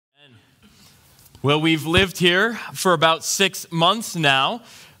Well, we've lived here for about 6 months now.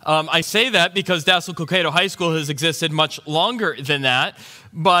 I say that because Dassel Cokato High School has existed much longer than that.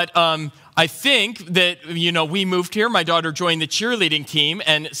 But I think that, we moved here. My daughter joined the cheerleading team,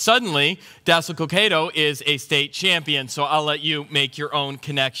 and suddenly Dassel Cokato is a state champion. So I'll let you make your own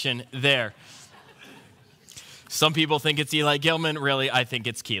connection there. Some people think it's Eli Gilman. Really, I think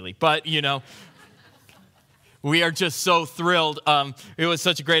it's Keeley. But, we are just so thrilled. It was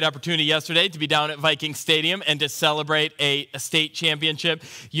such a great opportunity yesterday to be down at Viking Stadium and to celebrate a state championship.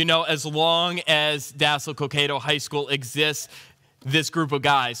 As long as Dassel Cokato High School exists, this group of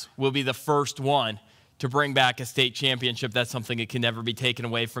guys will be the first one to bring back a state championship. That's something that can never be taken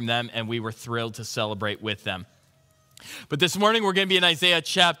away from them, and we were thrilled to celebrate with them. But this morning, we're going to be in Isaiah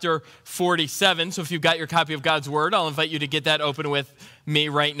chapter 47. So if you've got your copy of God's Word, I'll invite you to get that open with me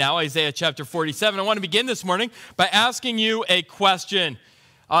right now. Isaiah chapter 47. I want to begin this morning by asking you a question.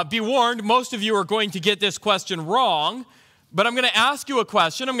 Be warned, most of you are going to get this question wrong, but I'm going to ask you a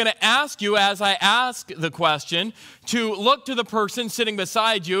question. I'm going to ask you, as I ask the question, to look to the person sitting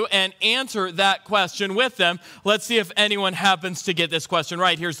beside you and answer that question with them. Let's see if anyone happens to get this question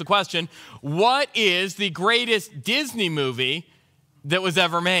right. Here's the question. What is the greatest Disney movie that was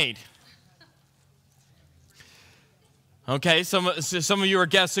ever made? Okay, some of you are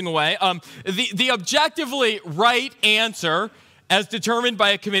guessing away. The objectively right answer, as determined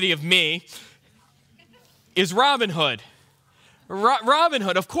by a committee of me, is Robin Hood. Robin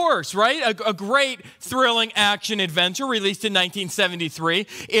Hood, of course, right? A great, thrilling action adventure released in 1973.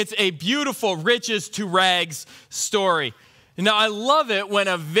 It's a beautiful, riches to rags story. Now, I love it when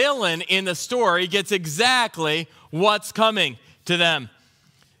a villain in the story gets exactly what's coming to them.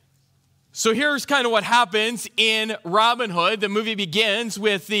 So here's kind of what happens in Robin Hood. The movie begins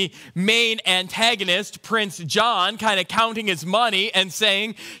with the main antagonist, Prince John, kind of counting his money and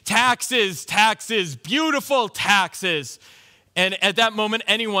saying, taxes, taxes, beautiful taxes. And at that moment,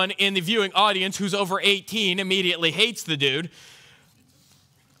 anyone in the viewing audience who's over 18 immediately hates the dude.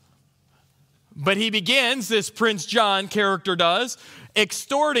 But he begins, this Prince John character does,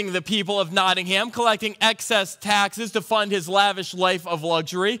 extorting the people of Nottingham, collecting excess taxes to fund his lavish life of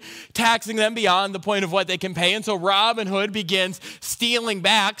luxury, taxing them beyond the point of what they can pay. And so Robin Hood begins stealing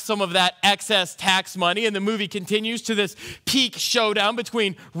back some of that excess tax money, and the movie continues to this peak showdown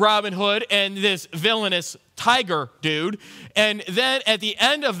between Robin Hood and this villainous tiger dude. And then at the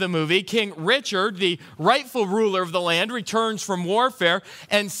end of the movie, King Richard, the rightful ruler of the land, returns from warfare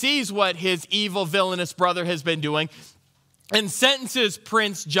and sees what his evil villainous brother has been doing and sentences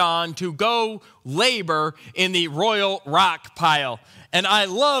Prince John to go labor in the royal rock pile. And I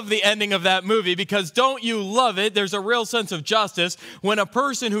love the ending of that movie because don't you love it? There's a real sense of justice when a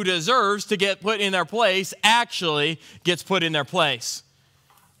person who deserves to get put in their place actually gets put in their place.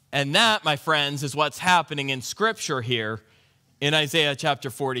 And that, my friends, is what's happening in Scripture here in Isaiah chapter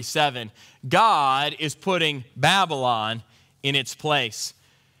 47. God is putting Babylon in its place.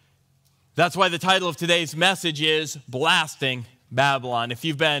 That's why the title of today's message is Blasting Babylon. If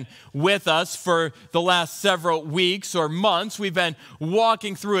you've been with us for the last several weeks or months, we've been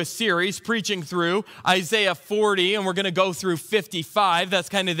walking through a series, preaching through Isaiah 40, and we're going to go through 55. That's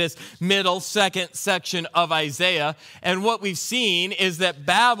kind of this middle second section of Isaiah. And what we've seen is that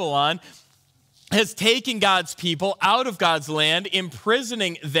Babylon has taken God's people out of God's land,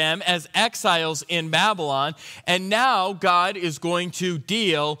 imprisoning them as exiles in Babylon. And now God is going to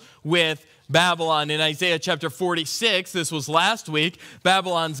deal with Babylon. In Isaiah chapter 46, this was last week,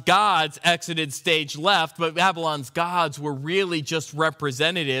 Babylon's gods exited stage left, but Babylon's gods were really just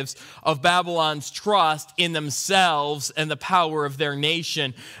representatives of Babylon's trust in themselves and the power of their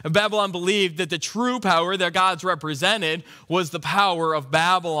nation. And Babylon believed that the true power their gods represented was the power of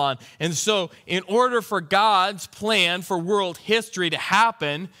Babylon. And so in order for God's plan for world history to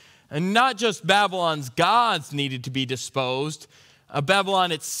happen, and not just Babylon's gods needed to be disposed,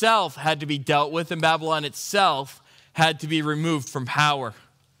 Babylon itself had to be dealt with, and Babylon itself had to be removed from power.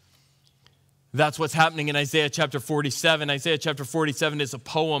 That's what's happening in Isaiah chapter 47. Isaiah chapter 47 is a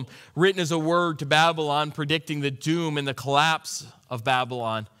poem written as a word to Babylon, predicting the doom and the collapse of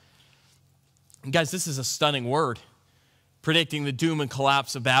Babylon. And guys, this is a stunning word, predicting the doom and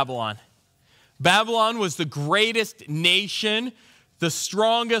collapse of Babylon. Babylon was the greatest nation, the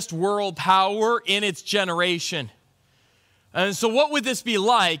strongest world power in its generation. And so what would this be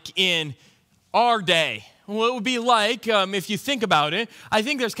like in our day? Well, it would be like, if you think about it, I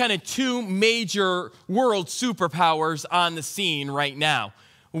think there's kind of two major world superpowers on the scene right now.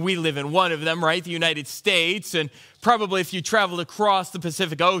 We live in one of them, right? The United States. And probably if you traveled across the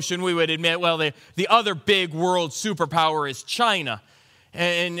Pacific Ocean, we would admit, well, the other big world superpower is China.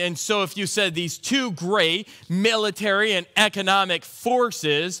 And so if you said these two great military and economic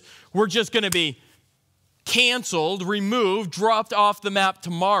forces were just going to be canceled, removed, dropped off the map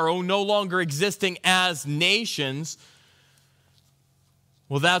tomorrow, no longer existing as nations,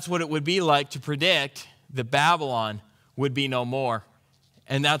 well, that's what it would be like to predict that Babylon would be no more.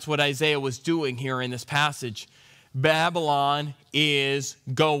 And that's what Isaiah was doing here in this passage. Babylon is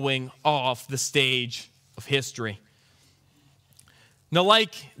going off the stage of history. Now,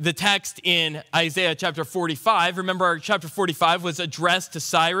 like the text in Isaiah chapter 45, remember chapter 45 was addressed to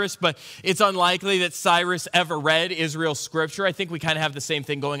Cyrus, but it's unlikely that Cyrus ever read Israel's scripture. I think we kind of have the same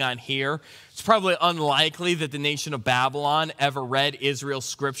thing going on here. It's probably unlikely that the nation of Babylon ever read Israel's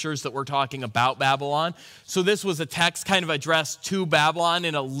scriptures that we're talking about Babylon. So this was a text kind of addressed to Babylon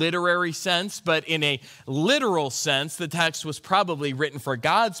in a literary sense, but in a literal sense, the text was probably written for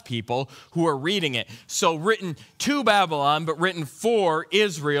God's people who are reading it. So written to Babylon, but written for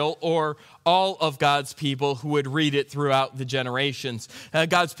Israel or all of God's people who would read it throughout the generations.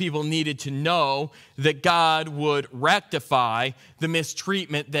 God's people needed to know that God would rectify the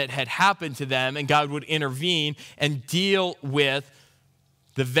mistreatment that had happened to them, and God would intervene and deal with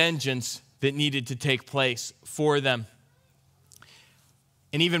the vengeance that needed to take place for them.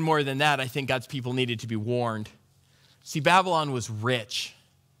 And even more than that, I think God's people needed to be warned. See, Babylon was rich.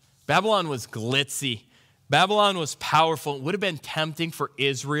 Babylon was glitzy. Babylon was powerful. It would have been tempting for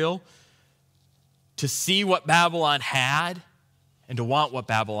Israel to see what Babylon had and to want what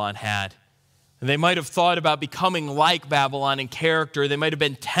Babylon had. And they might have thought about becoming like Babylon in character. They might have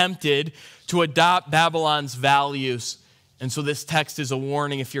been tempted to adopt Babylon's values. And so this text is a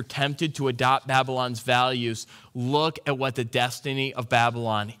warning. If you're tempted to adopt Babylon's values, look at what the destiny of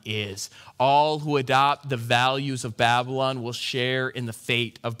Babylon is. All who adopt the values of Babylon will share in the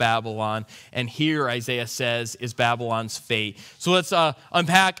fate of Babylon. And here, Isaiah says, is Babylon's fate. So let's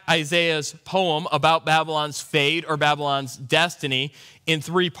unpack Isaiah's poem about Babylon's fate or Babylon's destiny in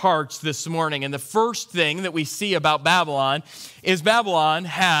three parts this morning. And the first thing that we see about Babylon is Babylon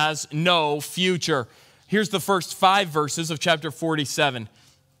has no future. Here's the first 5 verses of chapter 47.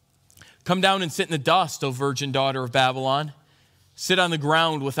 Come down and sit in the dust, O virgin daughter of Babylon. Sit on the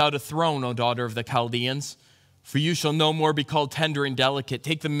ground without a throne, O daughter of the Chaldeans. For you shall no more be called tender and delicate.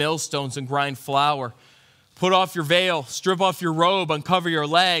 Take the millstones and grind flour. Put off your veil, strip off your robe, uncover your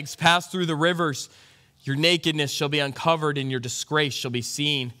legs, pass through the rivers. Your nakedness shall be uncovered and your disgrace shall be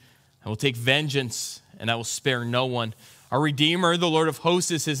seen. I will take vengeance and I will spare no one. Our Redeemer, the Lord of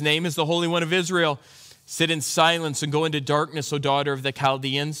hosts is his name, is the Holy One of Israel. Sit in silence and go into darkness, O daughter of the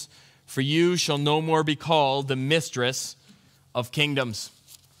Chaldeans, for you shall no more be called the mistress of kingdoms.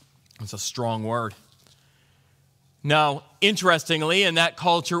 That's a strong word. Now, interestingly, in that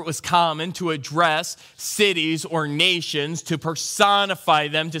culture, it was common to address cities or nations, to personify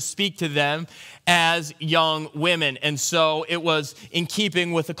them, to speak to them as young women. And so it was in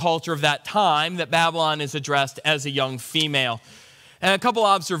keeping with the culture of that time that Babylon is addressed as a young female. And a couple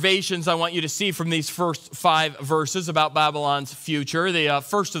observations I want you to see from these first 5 verses about Babylon's future. The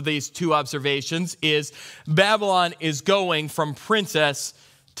first of these 2 observations is Babylon is going from princess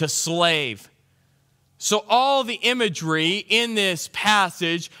to slave. So all the imagery in this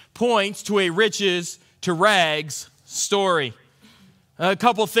passage points to a riches to rags story. A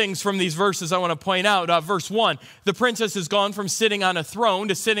couple things from these verses I want to point out. Verse 1, the princess has gone from sitting on a throne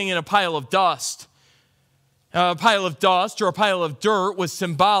to sitting in a pile of dust. A pile of dust or a pile of dirt was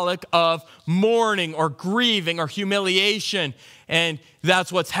symbolic of mourning or grieving or humiliation. And that's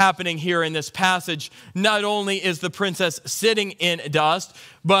what's happening here in this passage. Not only is the princess sitting in dust,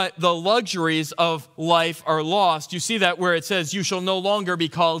 but the luxuries of life are lost. You see that where it says, you shall no longer be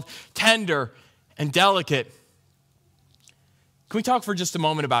called tender and delicate. Can we talk for just a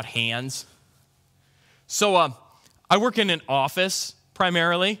moment about hands? So I work in an office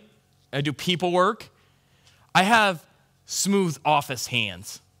primarily. I do people work. I have smooth office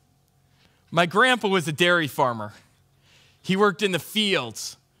hands. My grandpa was a dairy farmer. He worked in the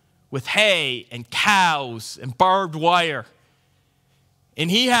fields with hay and cows and barbed wire.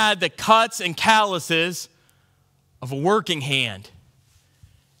 And he had the cuts and calluses of a working hand.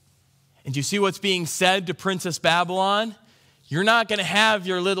 And you see what's being said to Princess Babylon? You're not going to have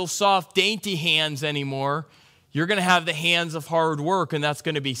your little soft, dainty hands anymore. You're going to have the hands of hard work, and that's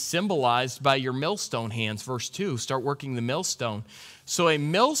going to be symbolized by your millstone hands. Verse 2, start working the millstone. So a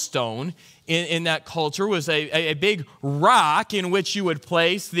millstone in that culture was a big rock in which you would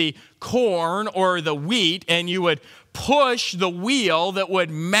place the corn or the wheat, and you would push the wheel that would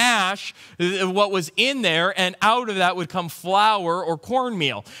mash what was in there, and out of that would come flour or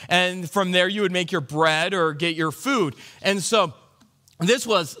cornmeal. And from there you would make your bread or get your food. And so This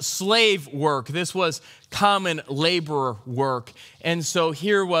was slave work. This was common laborer work. And so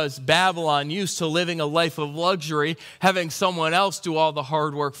here was Babylon, used to living a life of luxury, having someone else do all the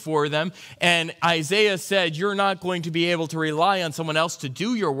hard work for them. And Isaiah said, you're not going to be able to rely on someone else to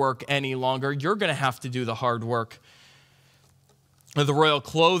do your work any longer. You're going to have to do the hard work. The royal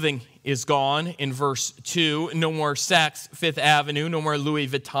clothing is gone in verse 2. No more Saks Fifth Avenue, no more Louis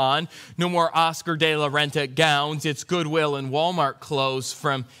Vuitton, no more Oscar de la Renta gowns. It's Goodwill and Walmart clothes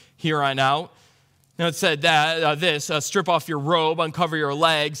from here on out. Now it said that strip off your robe, uncover your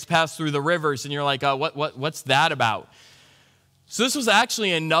legs, pass through the rivers, and you're like, what's that about? So this was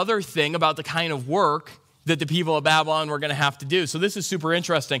actually another thing about the kind of work that the people of Babylon were going to have to do. So this is super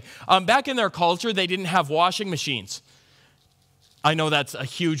interesting. Back in their culture, they didn't have washing machines. I know that's a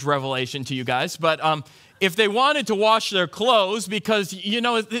huge revelation to you guys, but if they wanted to wash their clothes, because,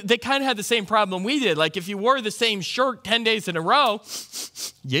 they kind of had the same problem we did. Like if you wore the same shirt 10 days in a row,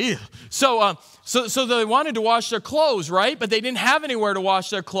 yeah. So they wanted to wash their clothes, right? But they didn't have anywhere to wash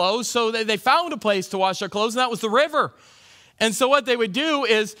their clothes, so they found a place to wash their clothes, and that was the river. And so what they would do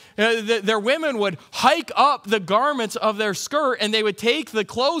is their women would hike up the garments of their skirt, and they would take the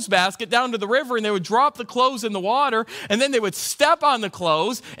clothes basket down to the river, and they would drop the clothes in the water, and then they would step on the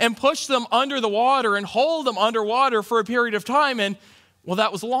clothes and push them under the water and hold them underwater for a period of time. And, well,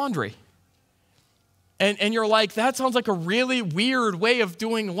 that was laundry. And you're like, that sounds like a really weird way of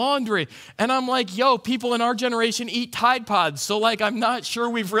doing laundry. And I'm like, people in our generation eat Tide Pods, so I'm not sure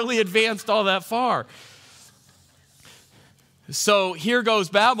we've really advanced all that far. So here goes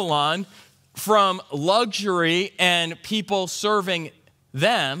Babylon from luxury and people serving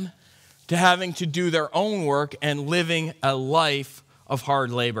them to having to do their own work and living a life of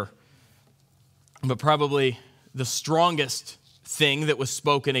hard labor. But probably the strongest thing that was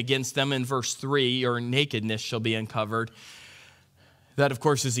spoken against them in verse 3, your nakedness shall be uncovered. That, of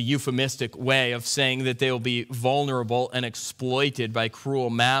course, is a euphemistic way of saying that they will be vulnerable and exploited by cruel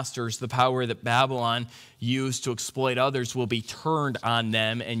masters. The power that Babylon used to exploit others will be turned on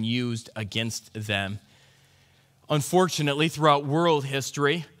them and used against them. Unfortunately, throughout world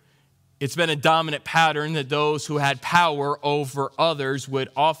history, it's been a dominant pattern that those who had power over others would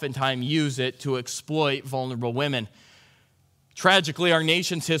oftentimes use it to exploit vulnerable women. Tragically, our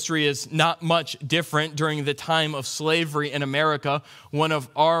nation's history is not much different. During the time of slavery in America, one of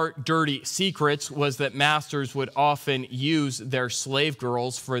our dirty secrets was that masters would often use their slave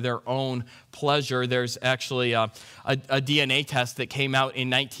girls for their own pleasure. There's actually a DNA test that came out in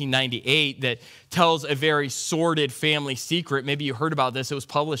 1998 that tells a very sordid family secret. Maybe you heard about this. It was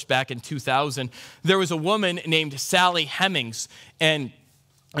published back in 2000. There was a woman named Sally Hemings, and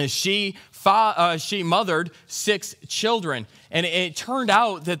she mothered 6 children. And it turned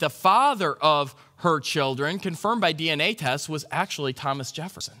out that the father of her children, confirmed by DNA tests, was actually Thomas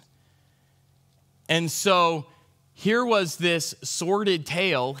Jefferson. And so here was this sordid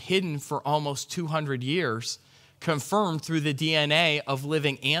tale hidden for almost 200 years, confirmed through the DNA of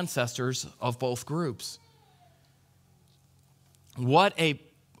living ancestors of both groups. What a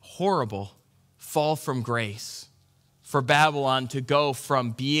horrible fall from grace for Babylon to go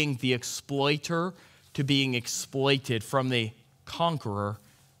from being the exploiter to being exploited, from the conqueror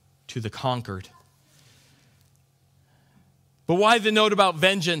to the conquered. But why the note about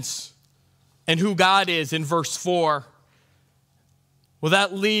vengeance and who God is in verse 4? Well,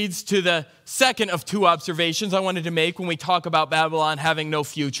 that leads to the second of 2 observations I wanted to make when we talk about Babylon having no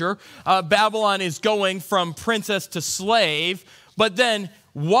future. Babylon is going from princess to slave, but then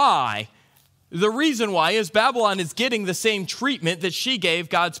why? The reason why is Babylon is getting the same treatment that she gave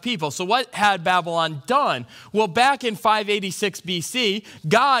God's people. So what had Babylon done? Well, back in 586 BC,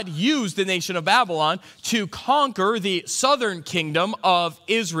 God used the nation of Babylon to conquer the southern kingdom of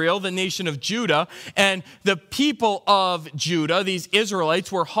Israel, the nation of Judah. And the people of Judah, these Israelites,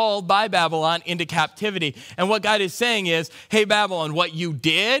 were hauled by Babylon into captivity. And what God is saying is, hey, Babylon, what you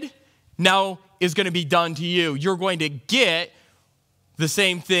did now is going to be done to you. You're going to get the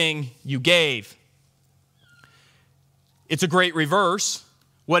same thing you gave. It's a great reverse.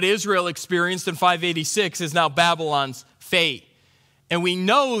 What Israel experienced in 586 is now Babylon's fate. And we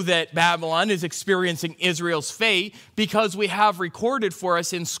know that Babylon is experiencing Israel's fate because we have recorded for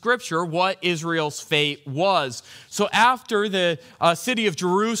us in Scripture what Israel's fate was. So after the city of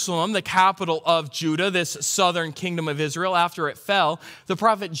Jerusalem, the capital of Judah, this southern kingdom of Israel, after it fell, the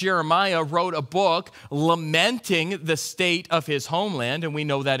prophet Jeremiah wrote a book lamenting the state of his homeland, and we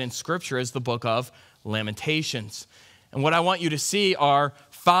know that in Scripture as the book of Lamentations. And what I want you to see are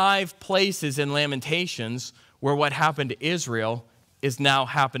 5 places in Lamentations where what happened to Israel is now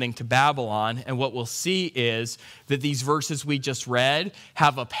happening to Babylon. And what we'll see is that these verses we just read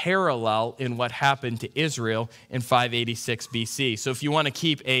have a parallel in what happened to Israel in 586 BC. So if you want to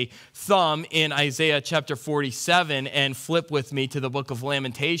keep a thumb in Isaiah chapter 47 and flip with me to the book of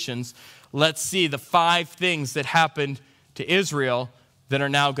Lamentations, let's see the 5 things that happened to Israel that are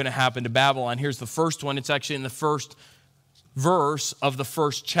now going to happen to Babylon. Here's the first one. It's actually in the first verse of the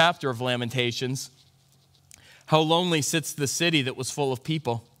first chapter of Lamentations. How lonely sits the city that was full of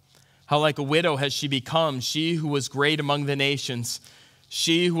people. How like a widow has she become, she who was great among the nations.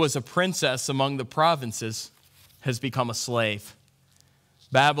 She who was a princess among the provinces has become a slave.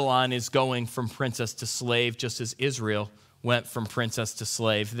 Babylon is going from princess to slave, just as Israel went from princess to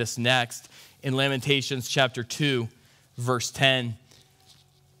slave. This next, in Lamentations chapter 2, verse 10.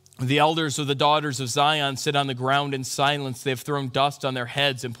 The elders of the daughters of Zion sit on the ground in silence. They have thrown dust on their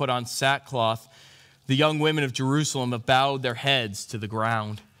heads and put on sackcloth. The young women of Jerusalem have bowed their heads to the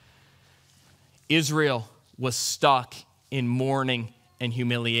ground. Israel was stuck in mourning and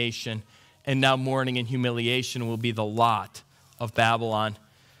humiliation, and now mourning and humiliation will be the lot of Babylon.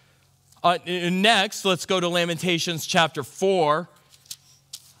 Next, let's go to Lamentations chapter 4.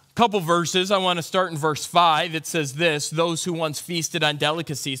 Couple verses. I want to start in verse 5. It says this: those who once feasted on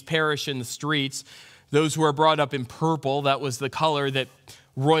delicacies perish in the streets. Those who are brought up in purple, that was the color that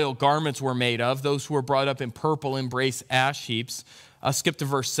royal garments were made of. Those who were brought up in purple embrace ash heaps. Skip to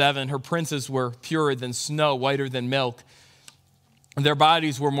verse 7. Her princes were purer than snow, whiter than milk. Their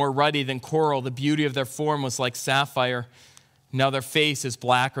bodies were more ruddy than coral. The beauty of their form was like sapphire. Now their face is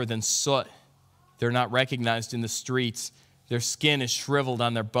blacker than soot. They're not recognized in the streets. Their skin is shriveled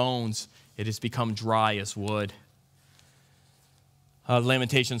on their bones. It has become dry as wood.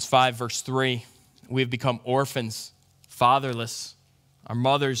 Lamentations 5, verse 3. We have become orphans, fatherless. Our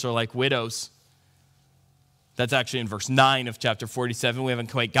mothers are like widows. That's actually in verse 9 of chapter 47. We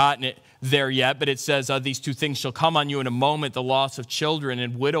haven't quite gotten it there yet, but it says, these 2 things shall come on you in a moment. The loss of children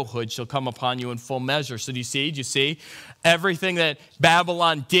and widowhood shall come upon you in full measure. So do you see? Everything that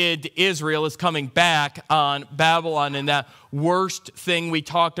Babylon did to Israel is coming back on Babylon. And that worst thing we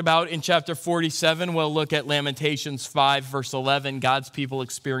talked about in chapter 47, we'll look at Lamentations 5, verse 11. God's people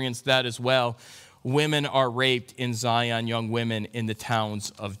experienced that as well. Women are raped in Zion, young women in the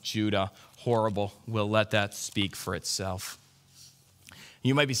towns of Judah. Horrible. We'll let that speak for itself.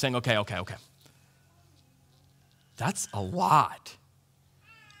 You might be saying, okay. That's a lot.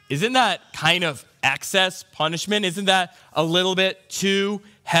 Isn't that kind of excess punishment? Isn't that a little bit too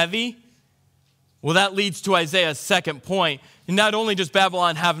heavy? Well, that leads to Isaiah's second point. Not only does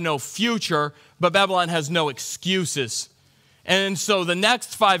Babylon have no future, but Babylon has no excuses. And so the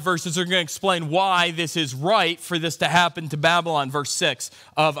next 5 verses are going to explain why this is right for this to happen to Babylon. Verse 6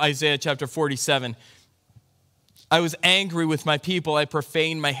 of Isaiah chapter 47. I was angry with my people. I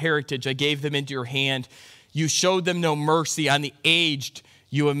profaned my heritage. I gave them into your hand. You showed them no mercy. On the aged,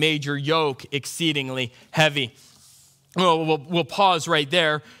 you have made your yoke exceedingly heavy. We'll pause right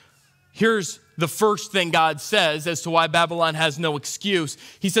there. Here's the first thing God says as to why Babylon has no excuse.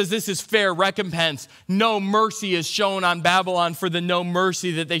 He says this is fair recompense. No mercy is shown on Babylon for the no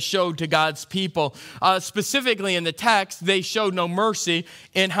mercy that they showed to God's people. Specifically in the text, they showed no mercy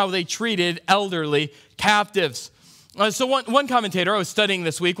in how they treated elderly captives. So one commentator, I was studying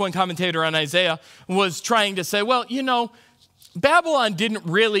this week, one commentator on Isaiah was trying to say, well, Babylon didn't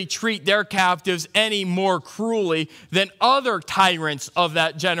really treat their captives any more cruelly than other tyrants of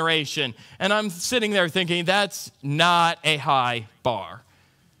that generation. And I'm sitting there thinking, that's not a high bar.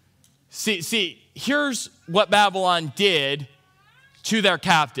 See, here's what Babylon did to their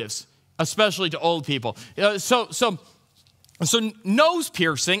captives, especially to old people. So nose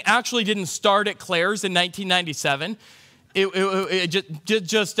piercing actually didn't start at Claire's in 1997.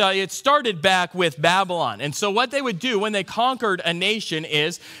 It started back with Babylon. And so what they would do when they conquered a nation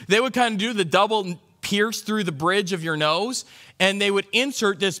is they would kind of do the double pierce through the bridge of your nose, and they would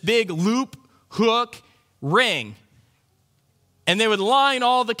insert this big loop hook ring. And they would line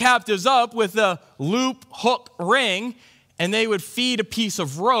all the captives up with a loop hook ring, and they would feed a piece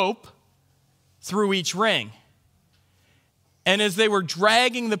of rope through each ring. And as they were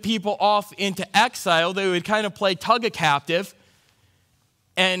dragging the people off into exile, they would kind of play tug a captive.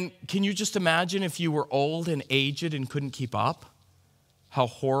 And can you just imagine if you were old and aged and couldn't keep up? How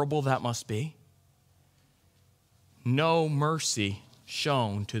horrible that must be. No mercy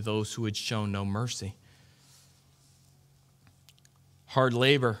shown to those who had shown no mercy. Hard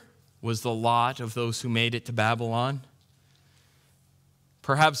labor was the lot of those who made it to Babylon.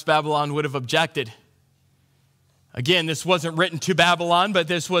 Perhaps Babylon would have objected. Again, this wasn't written to Babylon, but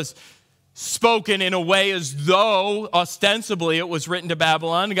this was spoken in a way as though ostensibly it was written to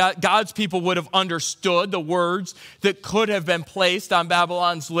Babylon. God's people would have understood the words that could have been placed on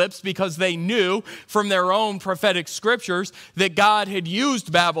Babylon's lips because they knew from their own prophetic scriptures that God had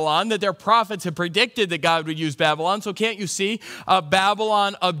used Babylon, that their prophets had predicted that God would use Babylon. So can't you see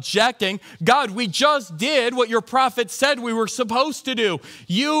Babylon objecting? God, we just did what your prophet said we were supposed to do.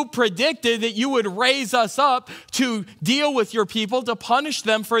 You predicted that you would raise us up to deal with your people, to punish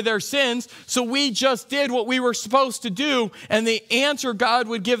them for their sins. So we just did what we were supposed to do. And the answer God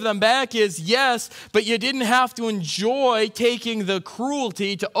would give them back is yes, but you didn't have to enjoy taking the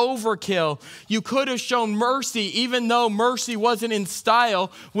cruelty to overkill. You could have shown mercy, even though mercy wasn't in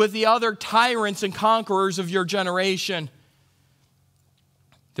style with the other tyrants and conquerors of your generation.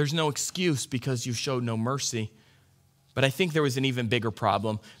 There's no excuse because you showed no mercy. But I think there was an even bigger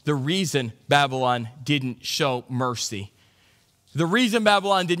problem. The reason Babylon didn't show mercy. The reason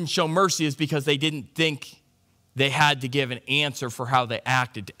Babylon didn't show mercy is because they didn't think they had to give an answer for how they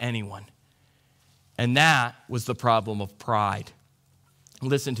acted to anyone. And that was the problem of pride.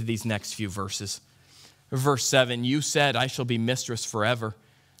 Listen to these next few verses. Verse 7, you said, I shall be mistress forever.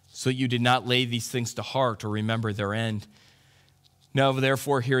 So you did not lay these things to heart or remember their end. Now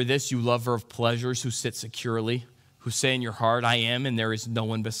therefore hear this, you lover of pleasures who sit securely, who say in your heart, I am, and there is no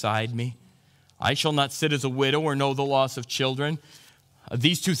one beside me. I shall not sit as a widow or know the loss of children.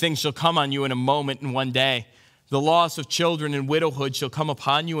 These two things shall come on you in a moment in one day. The loss of children and widowhood shall come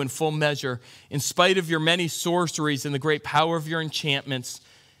upon you in full measure. In spite of your many sorceries and the great power of your enchantments,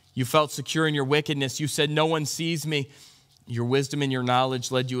 you felt secure in your wickedness. You said, no one sees me. Your wisdom and your knowledge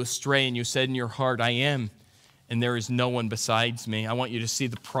led you astray, and you said in your heart, I am, and there is no one besides me. I want you to see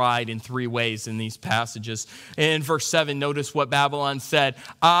the pride in three ways in these passages. In verse 7, notice what Babylon said,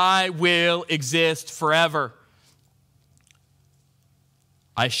 I will exist forever.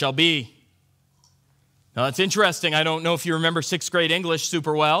 I shall be. Now that's interesting. I don't know if you remember sixth grade English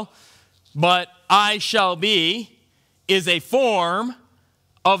super well, but I shall be is a form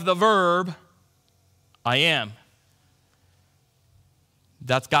of the verb I am.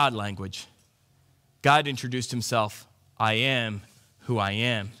 That's God language. God introduced himself, I am who I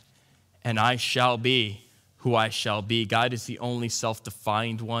am, and I shall be who I shall be. God is the only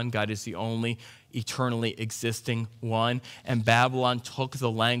self-defined one. God is the only eternally existing one. And Babylon took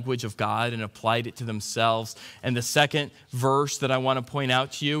the language of God and applied it to themselves. And the second verse that I want to point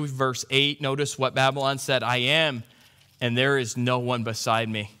out to you, verse 8, notice what Babylon said, I am, and there is no one beside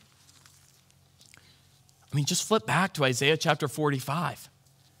me. I mean, just flip back to Isaiah chapter 45.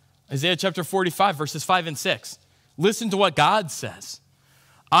 Isaiah chapter 45, verses 5 and 6. Listen to what God says.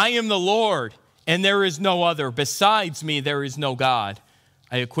 I am the Lord, and there is no other. Besides me, there is no God.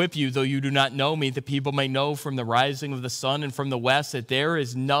 I equip you, though you do not know me, that people may know from the rising of the sun and from the west that there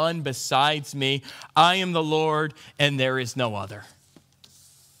is none besides me. I am the Lord, and there is no other.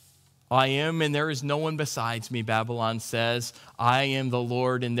 I am, and there is no one besides me, Babylon says. I am the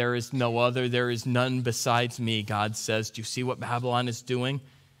Lord, and there is no other. There is none besides me, God says. Do you see what Babylon is doing?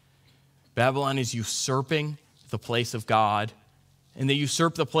 Babylon is usurping the place of God. And they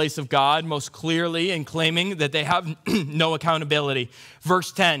usurp the place of God most clearly in claiming that they have no accountability.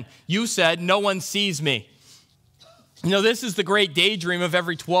 Verse 10, you said, no one sees me. You know, this is the great daydream of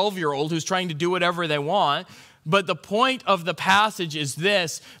every 12-year-old who's trying to do whatever they want. But the point of the passage is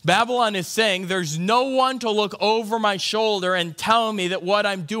this. Babylon is saying there's no one to look over my shoulder and tell me that what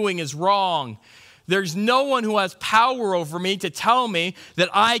I'm doing is wrong. There's no one who has power over me to tell me that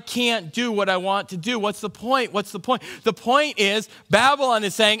I can't do what I want to do. What's the point? What's the point? The point is Babylon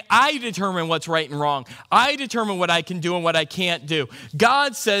is saying, I determine what's right and wrong. I determine what I can do and what I can't do.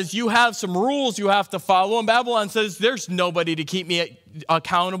 God says you have some rules you have to follow, and Babylon says there's nobody to keep me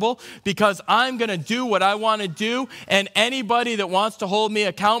accountable because I'm going to do what I want to do, and anybody that wants to hold me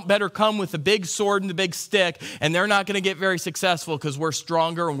account better come with the big sword and the big stick, and they're not going to get very successful because we're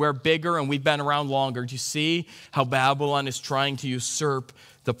stronger and we're bigger and we've been around longer. Do you see how Babylon is trying to usurp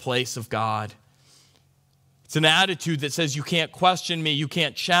the place of God? It's an attitude that says you can't question me, you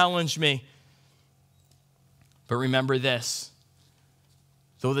can't challenge me. But remember this,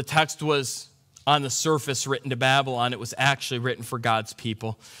 though the text was on the surface written to Babylon, it was actually written for God's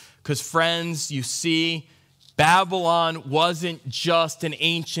people. Because friends, you see, Babylon wasn't just an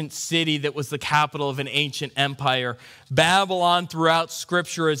ancient city that was the capital of an ancient empire. Babylon throughout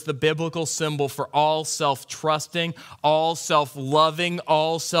Scripture is the biblical symbol for all self-trusting, all self-loving,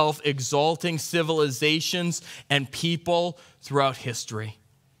 all self-exalting civilizations and people throughout history.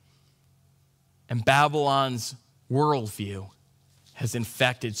 And Babylon's worldview has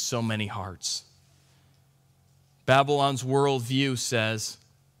infected so many hearts. Babylon's worldview says,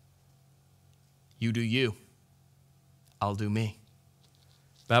 You do you. I'll do me.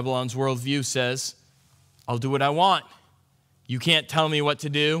 Babylon's worldview says, I'll do what I want. You can't tell me what to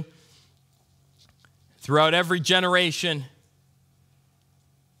do. Throughout every generation,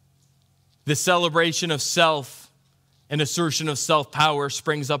 the celebration of self and assertion of self-power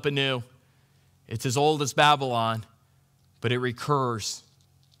springs up anew. It's as old as Babylon, but it recurs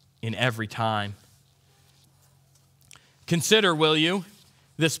in every time. Consider, will you,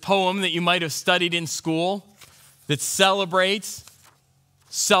 this poem that you might have studied in school that celebrates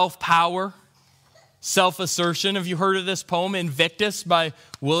self-power, self-assertion. Have you heard of this poem, Invictus, by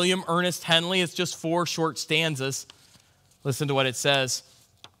William Ernest Henley? It's just 4 short stanzas. Listen to what it says.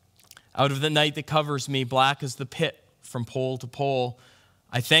 Out of the night that covers me, black as the pit from pole to pole,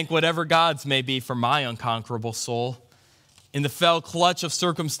 I thank whatever gods may be for my unconquerable soul. In the fell clutch of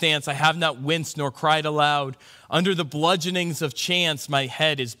circumstance, I have not winced nor cried aloud. Under the bludgeonings of chance, my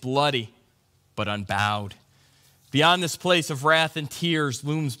head is bloody, but unbowed. Beyond this place of wrath and tears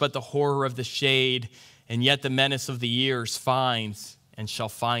looms but the horror of the shade, and yet the menace of the years finds and shall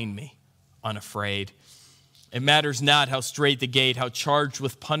find me unafraid. It matters not how straight the gate, how charged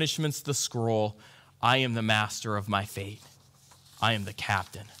with punishments the scroll. I am the master of my fate. I am the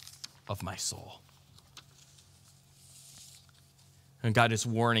captain of my soul. And God is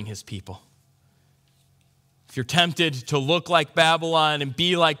warning his people. If you're tempted to look like Babylon and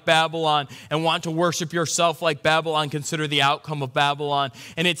be like Babylon and want to worship yourself like Babylon, consider the outcome of Babylon.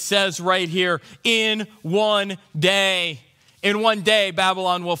 And it says right here, in one day,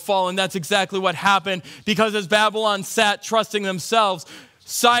 Babylon will fall. And that's exactly what happened, because as Babylon sat trusting themselves,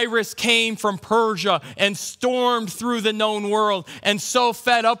 Cyrus came from Persia and stormed through the known world, and so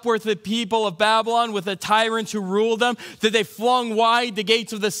fed up were the people of Babylon with the tyrants who ruled them that they flung wide the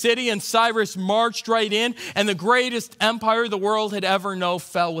gates of the city, and Cyrus marched right in, and the greatest empire the world had ever known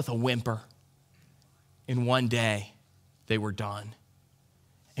fell with a whimper. In one day, they were done.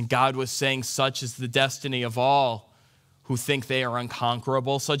 And God was saying, such is the destiny of all who think they are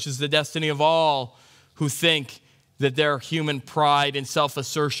unconquerable, such is the destiny of all who think that their human pride and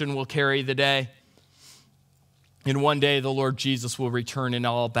self-assertion will carry the day. And one day the Lord Jesus will return and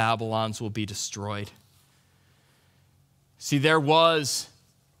all Babylons will be destroyed. See, there was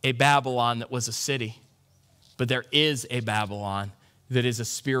a Babylon that was a city, but there is a Babylon that is a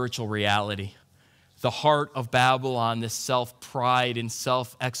spiritual reality. The heart of Babylon, this self-pride and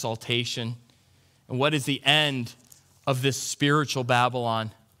self-exaltation. And what is the end of this spiritual Babylon?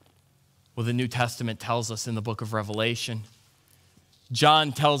 Well, the New Testament tells us in the book of Revelation.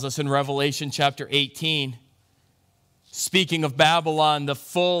 John tells us in Revelation chapter 18, speaking of Babylon, the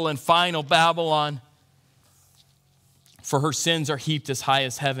full and final Babylon, for her sins are heaped as high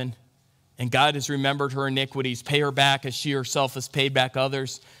as heaven, and God has remembered her iniquities. Pay her back as she herself has paid back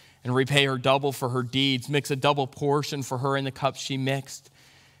others, and repay her double for her deeds. Mix a double portion for her in the cup she mixed.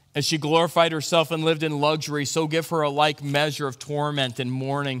 As she glorified herself and lived in luxury, so give her a like measure of torment and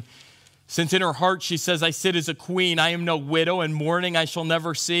mourning. Since in her heart she says, I sit as a queen, I am no widow, and mourning I shall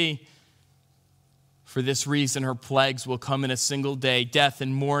never see. For this reason her plagues will come in a single day, death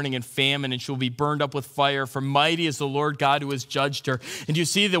and mourning and famine, and she will be burned up with fire. For mighty is the Lord God who has judged her. And you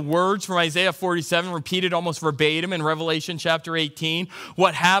see the words from Isaiah 47 repeated almost verbatim in Revelation chapter 18.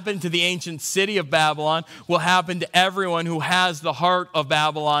 What happened to the ancient city of Babylon will happen to everyone who has the heart of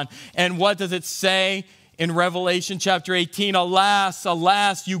Babylon. And what does it say in Revelation chapter 18? Alas,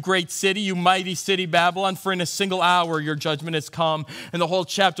 alas, you great city, you mighty city Babylon, for in a single hour your judgment has come. And the whole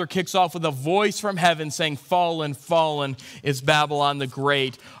chapter kicks off with a voice from heaven saying, fallen, fallen is Babylon the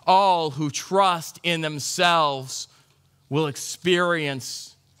Great. All who trust in themselves will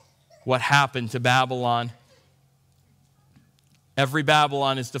experience what happened to Babylon. Every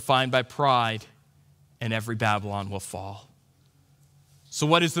Babylon is defined by pride, and every Babylon will fall. So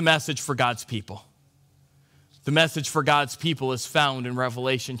what is the message for God's people? The message for God's people is found in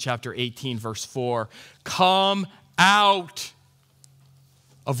Revelation chapter 18, verse 4. Come out,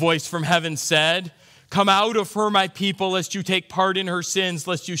 a voice from heaven said. Come out of her, my people, lest you take part in her sins,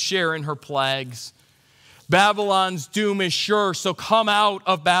 lest you share in her plagues. Babylon's doom is sure, so come out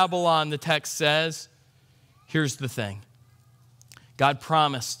of Babylon, the text says. Here's the thing. God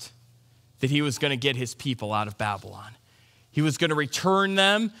promised that he was going to get his people out of Babylon. He was going to return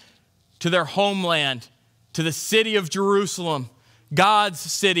them to their homeland, to the city of Jerusalem, God's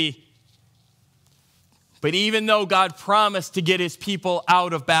city. But even though God promised to get his people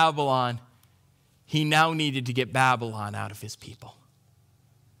out of Babylon, he now needed to get Babylon out of his people.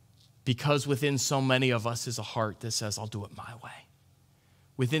 Because within so many of us is a heart that says, I'll do it my way.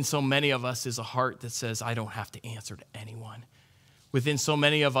 Within so many of us is a heart that says, I don't have to answer to anyone. within so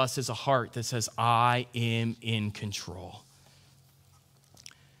many of us is a heart that says, I am in control.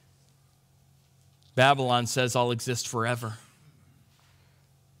 Babylon says, I'll exist forever.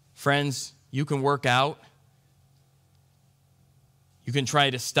 Friends, you can work out. You can try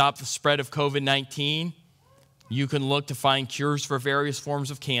to stop the spread of COVID-19. You can look to find cures for various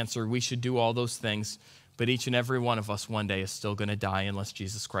forms of cancer. We should do all those things. But each and every one of us one day is still going to die unless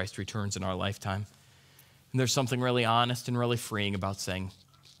Jesus Christ returns in our lifetime. And there's something really honest and really freeing about saying,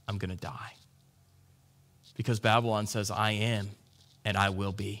 I'm going to die. Because Babylon says, I am and I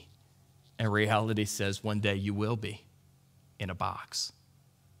will be. And reality says, one day you will be in a box.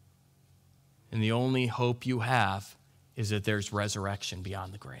 And the only hope you have is that there's resurrection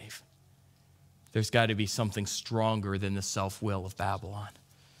beyond the grave. There's got to be something stronger than the self-will of Babylon.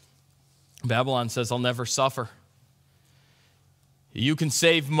 Babylon says, I'll never suffer. You can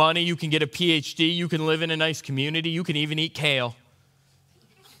save money, you can get a PhD, you can live in a nice community, you can even eat kale.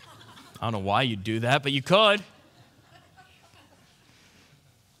 I don't know why you'd do that, but you could.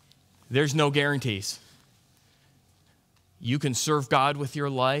 There's no guarantees. You can serve God with your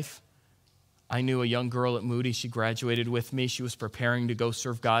life. I knew a young girl at Moody. She graduated with me. She was preparing to go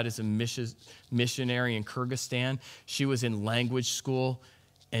serve God as a missionary in Kyrgyzstan. She was in language school,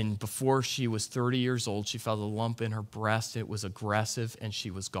 and before she was 30 years old, she felt a lump in her breast. It was aggressive, and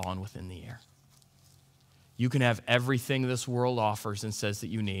she was gone within the year. You can have everything this world offers and says that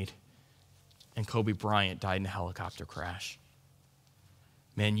you need. And Kobe Bryant died in a helicopter crash.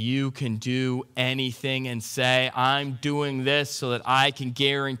 Man, you can do anything and say, I'm doing this so that I can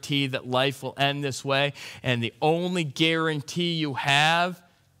guarantee that life will end this way. And the only guarantee you have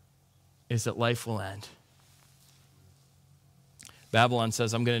is that life will end. Babylon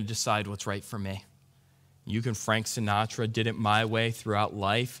says, I'm going to decide what's right for me. You can Frank Sinatra, did it my way throughout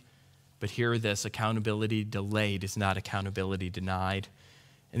life. But hear this, accountability delayed is not accountability denied.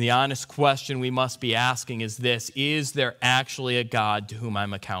 And the honest question we must be asking is this: is there actually a God to whom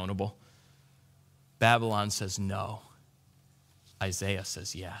I'm accountable? Babylon says no. Isaiah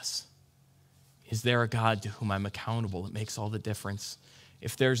says yes. Is there a God to whom I'm accountable? It makes all the difference.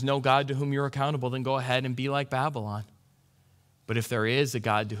 If there's no God to whom you're accountable, then go ahead and be like Babylon. But if there is a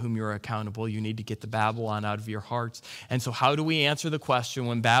God to whom you're accountable, you need to get the Babylon out of your hearts. And so how do we answer the question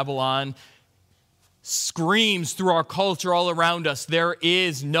when Babylon screams through our culture all around us, there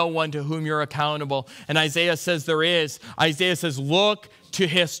is no one to whom you're accountable? And Isaiah says there is. Isaiah says, look to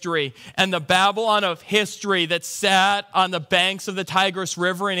history. And the Babylon of history that sat on the banks of the Tigris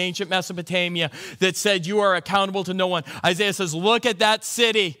River in ancient Mesopotamia that said you are accountable to no one. Isaiah says, look at that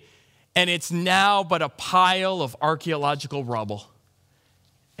city. And it's now but a pile of archaeological rubble.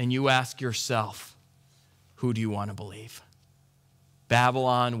 And you ask yourself, who do you want to believe?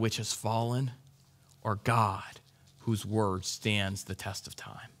 Babylon, which has fallen, or God, whose word stands the test of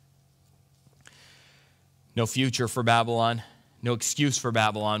time? No future for Babylon, no excuse for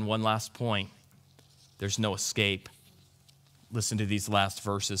Babylon. One last point: there's no escape. Listen to these last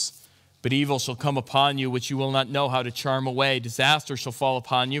verses. But evil shall come upon you, which you will not know how to charm away. Disaster shall fall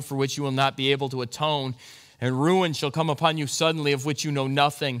upon you, for which you will not be able to atone. And ruin shall come upon you suddenly, of which you know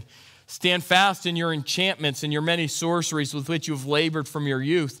nothing. Stand fast in your enchantments and your many sorceries with which you have labored from your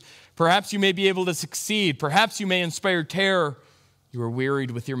youth. Perhaps you may be able to succeed. Perhaps you may inspire terror. You are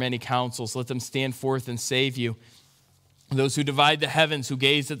wearied with your many counsels. Let them stand forth and save you. Those who divide the heavens, who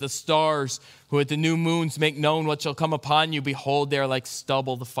gaze at the stars, who at the new moons make known what shall come upon you. Behold, they are like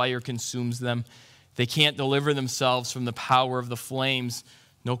stubble. The fire consumes them. They can't deliver themselves from the power of the flames.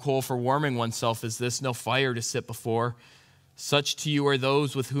 No coal for warming oneself is this, no fire to sit before. Such to you are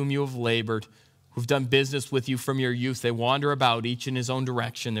those with whom you have labored, who've done business with you from your youth. They wander about, each in his own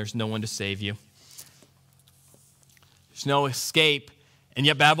direction. There's no one to save you. There's no escape. And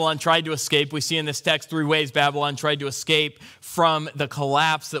yet Babylon tried to escape. We see in this text 3 ways Babylon tried to escape from the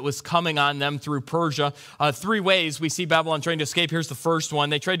collapse that was coming on them through Persia. 3 ways we see Babylon trying to escape. Here's the first one.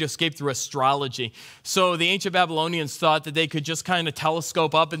 They tried to escape through astrology. So the ancient Babylonians thought that they could just kind of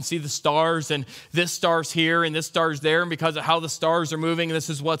telescope up and see the stars, and this star's here and this star's there, and because of how the stars are moving, this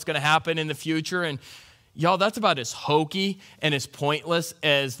is what's going to happen in the future. And y'all, that's about as hokey and as pointless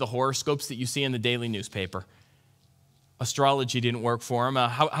as the horoscopes that you see in the daily newspaper. Astrology didn't work for them.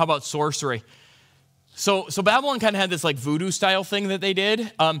 How about sorcery? So Babylon kind of had this like voodoo style thing that they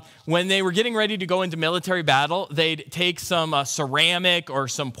did. When they were getting ready to go into military battle, they'd take some ceramic or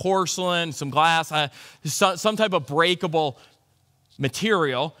some porcelain, some glass, some type of breakable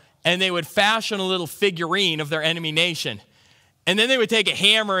material, and they would fashion a little figurine of their enemy nation. And then they would take a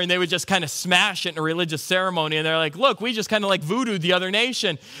hammer and they would just kind of smash it in a religious ceremony. And they're like, look, we just kind of like voodooed the other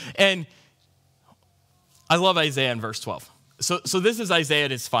nation. And I love Isaiah in verse 12. So this is Isaiah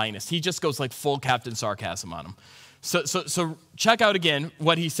at his finest. He just goes like full Captain Sarcasm on him. So check out again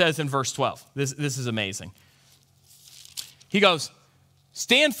what he says in verse 12. This is amazing. He goes,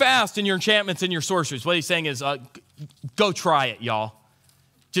 stand fast in your enchantments and your sorceries. What he's saying is, go try it, y'all.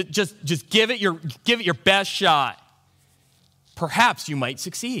 Just give it your best shot. Perhaps you might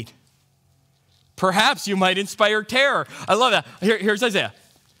succeed. Perhaps you might inspire terror. I love that. Here's Isaiah.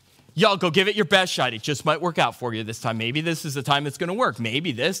 Y'all go give it your best shot. It just might work out for you this time. Maybe this is the time it's going to work.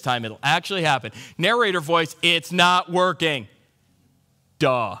 Maybe this time it'll actually happen. Narrator voice, it's not working.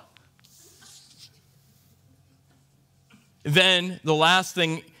 Duh. Then the last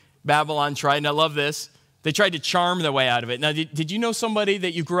thing Babylon tried, and I love this, they tried to charm their way out of it. Now, did you know somebody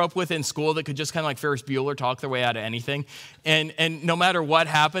that you grew up with in school that could just kind of like Ferris Bueller talk their way out of anything? And no matter what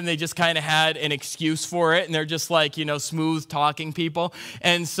happened, they just kind of had an excuse for it. And they're just like, smooth talking people.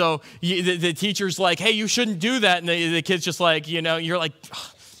 And so the teacher's like, hey, you shouldn't do that. And the kid's just like, you're like,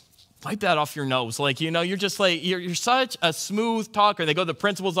 wipe that off your nose. Like, you're just like, you're such a smooth talker. They go to the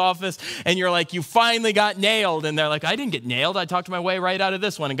principal's office and you're like, you finally got nailed. And they're like, I didn't get nailed. I talked my way right out of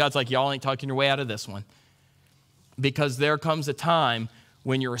this one. And God's like, y'all ain't talking your way out of this one. Because there comes a time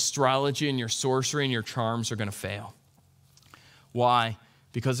when your astrology and your sorcery and your charms are going to fail. Why?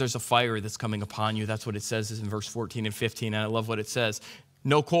 Because there's a fire that's coming upon you. That's what it says in verse 14 and 15. And I love what it says.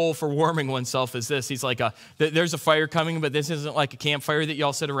 No coal for warming oneself is this. He's like, there's a fire coming, but this isn't like a campfire that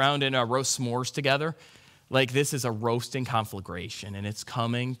y'all sit around and roast s'mores together. Like, this is a roasting conflagration, and it's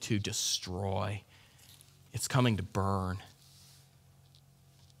coming to destroy. It's coming to burn.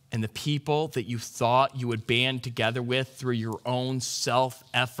 And the people that you thought you would band together with through your own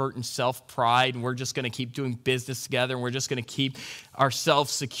self-effort and self-pride, and we're just going to keep doing business together, and we're just going to keep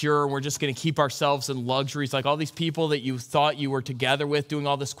ourselves secure, and we're just going to keep ourselves in luxuries, like all these people that you thought you were together with, doing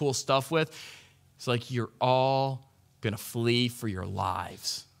all this cool stuff with, it's like you're all going to flee for your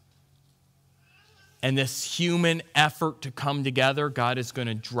lives. And this human effort to come together, God is going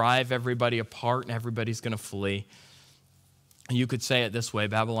to drive everybody apart, and everybody's going to flee. You could say it this way: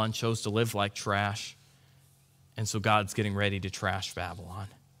 Babylon chose to live like trash, and so God's getting ready to trash Babylon.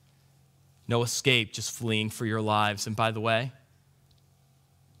 No escape, just fleeing for your lives. And by the way,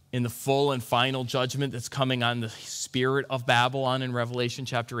 in the full and final judgment that's coming on the spirit of Babylon in Revelation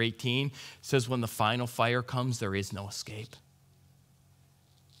chapter 18, it says when the final fire comes, there is no escape.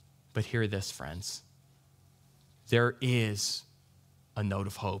 But hear this, friends. There is a note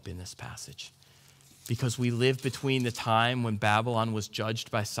of hope in this passage. Because we live between the time when Babylon was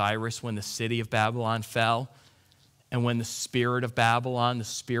judged by Cyrus, when the city of Babylon fell, and when the spirit of Babylon, the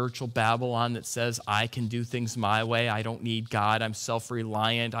spiritual Babylon that says, I can do things my way, I don't need God, I'm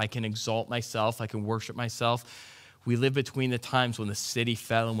self-reliant, I can exalt myself, I can worship myself. We live between the times when the city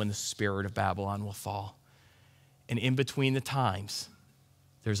fell and when the spirit of Babylon will fall. And in between the times,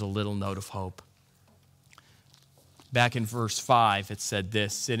 there's a little note of hope. Back in verse 5, it said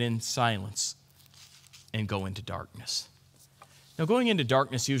this: sit in silence and go into darkness. Now, going into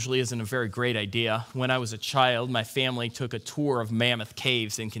darkness usually isn't a very great idea. When I was a child, my family took a tour of Mammoth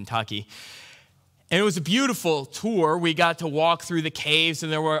Caves in Kentucky. And it was a beautiful tour. We got to walk through the caves,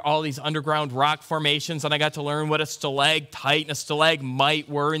 and there were all these underground rock formations, and I got to learn what a stalactite and a stalagmite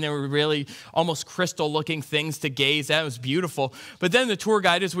were, and they were really almost crystal-looking things to gaze at. It was beautiful. But then the tour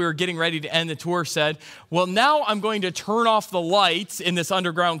guide, as we were getting ready to end the tour, said, well, now I'm going to turn off the lights in this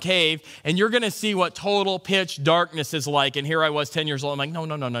underground cave, and you're going to see what total pitch darkness is like. And here I was, 10 years old. I'm like,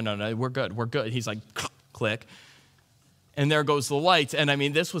 no, we're good. He's like, click. And there goes the lights. And I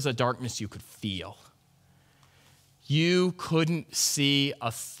mean, this was a darkness you could feel. You couldn't see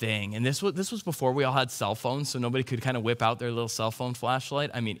a thing. And this was before we all had cell phones, so nobody could kind of whip out their little cell phone flashlight.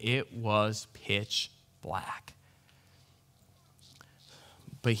 I mean, it was pitch black.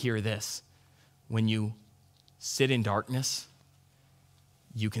 But hear this: when you sit in darkness,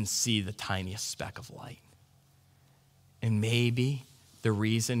 you can see the tiniest speck of light. And maybe the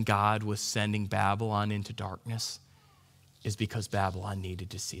reason God was sending Babylon into darkness is because Babylon needed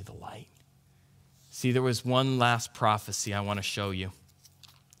to see the light. See, there was one last prophecy I want to show you.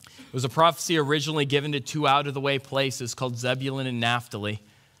 It was a prophecy originally given to two out-of-the-way places called Zebulun and Naphtali.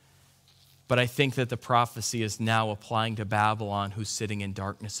 But I think that the prophecy is now applying to Babylon, who's sitting in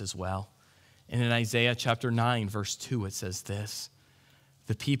darkness as well. And in Isaiah chapter 9, verse 2, it says this: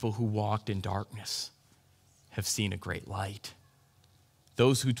 the people who walked in darkness have seen a great light.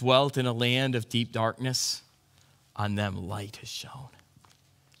 Those who dwelt in a land of deep darkness, on them light has shone.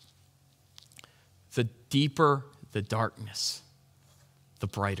 The deeper the darkness, the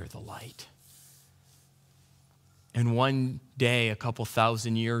brighter the light. And one day, a couple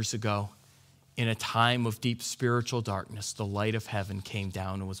thousand years ago, in a time of deep spiritual darkness, the light of heaven came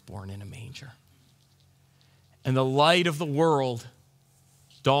down and was born in a manger. And the light of the world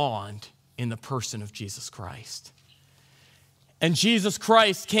dawned in the person of Jesus Christ. And Jesus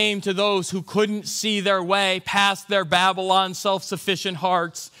Christ came to those who couldn't see their way past their Babylon self-sufficient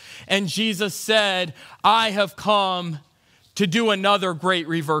hearts. And Jesus said, I have come to do another great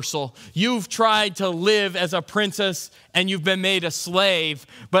reversal. You've tried to live as a princess and you've been made a slave,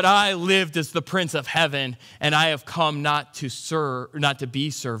 but I lived as the Prince of Heaven, and I have come not to be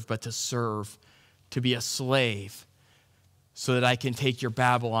served, but to serve, to be a slave, so that I can take your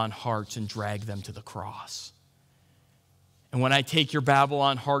Babylon hearts and drag them to the cross. And when I take your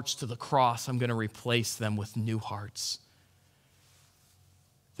Babylon hearts to the cross, I'm going to replace them with new hearts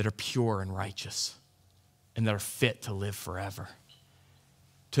that are pure and righteous and that are fit to live forever.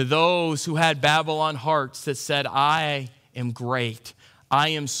 To those who had Babylon hearts that said, I am great, I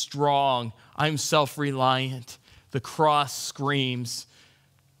am strong, I'm self-reliant, the cross screams,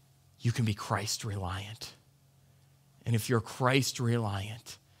 you can be Christ-reliant. And if you're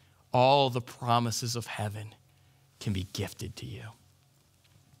Christ-reliant, all the promises of heaven can be gifted to you.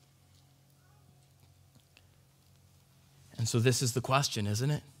 And so this is the question,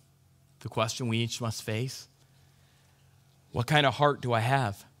 isn't it? The question we each must face. What kind of heart do I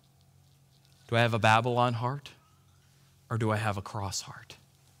have? Do I have a Babylon heart, or do I have a cross heart?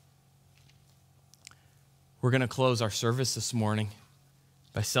 We're going to close our service this morning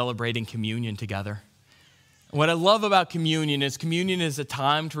by celebrating communion together. And what I love about communion is a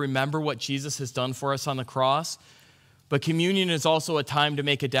time to remember what Jesus has done for us on the cross, but communion is also a time to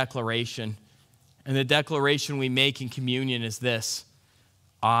make a declaration. And the declaration we make in communion is this: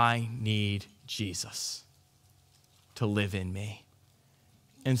 I need Jesus to live in me.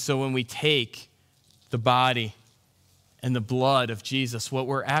 And so when we take the body and the blood of Jesus, what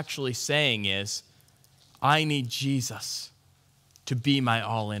we're actually saying is, I need Jesus to be my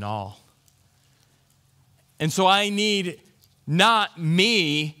all in all. And so I need not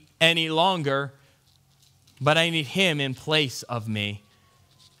me any longer, but I need him in place of me.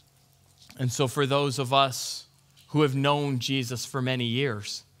 And so for those of us who have known Jesus for many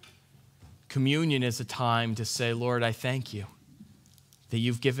years, communion is a time to say, Lord, I thank you that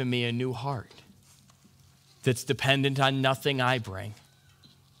you've given me a new heart that's dependent on nothing I bring,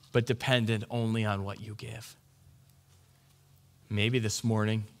 but dependent only on what you give. Maybe this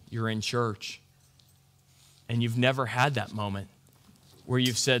morning you're in church and you've never had that moment where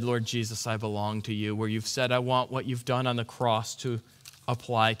you've said, Lord Jesus, I belong to you, where you've said, I want what you've done on the cross to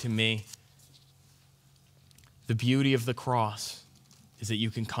apply to me. The beauty of the cross is that you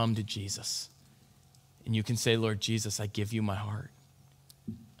can come to Jesus and you can say, Lord Jesus, I give you my heart.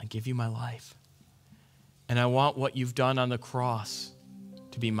 I give you my life. And I want what you've done on the cross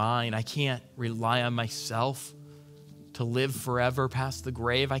to be mine. I can't rely on myself to live forever past the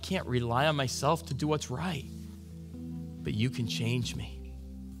grave. I can't rely on myself to do what's right. But you can change me.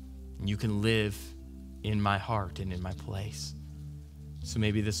 And you can live in my heart and in my place. So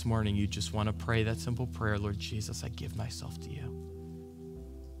maybe this morning you just want to pray that simple prayer, Lord Jesus, I give myself to you.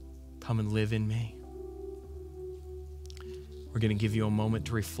 Come and live in me. We're going to give you a moment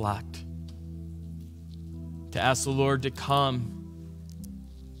to reflect, to ask the Lord to come,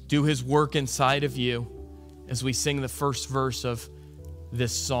 do his work inside of you as we sing the first verse of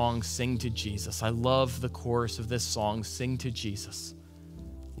this song, Sing to Jesus. I love the chorus of this song, Sing to Jesus,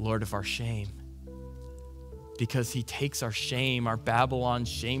 Lord of our shame. Because he takes our shame, our Babylon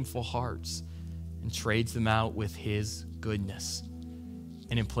shameful hearts, and trades them out with his goodness.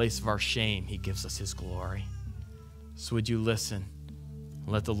 And in place of our shame, he gives us his glory. So would you listen and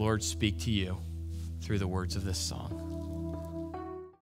let the Lord speak to you through the words of this song.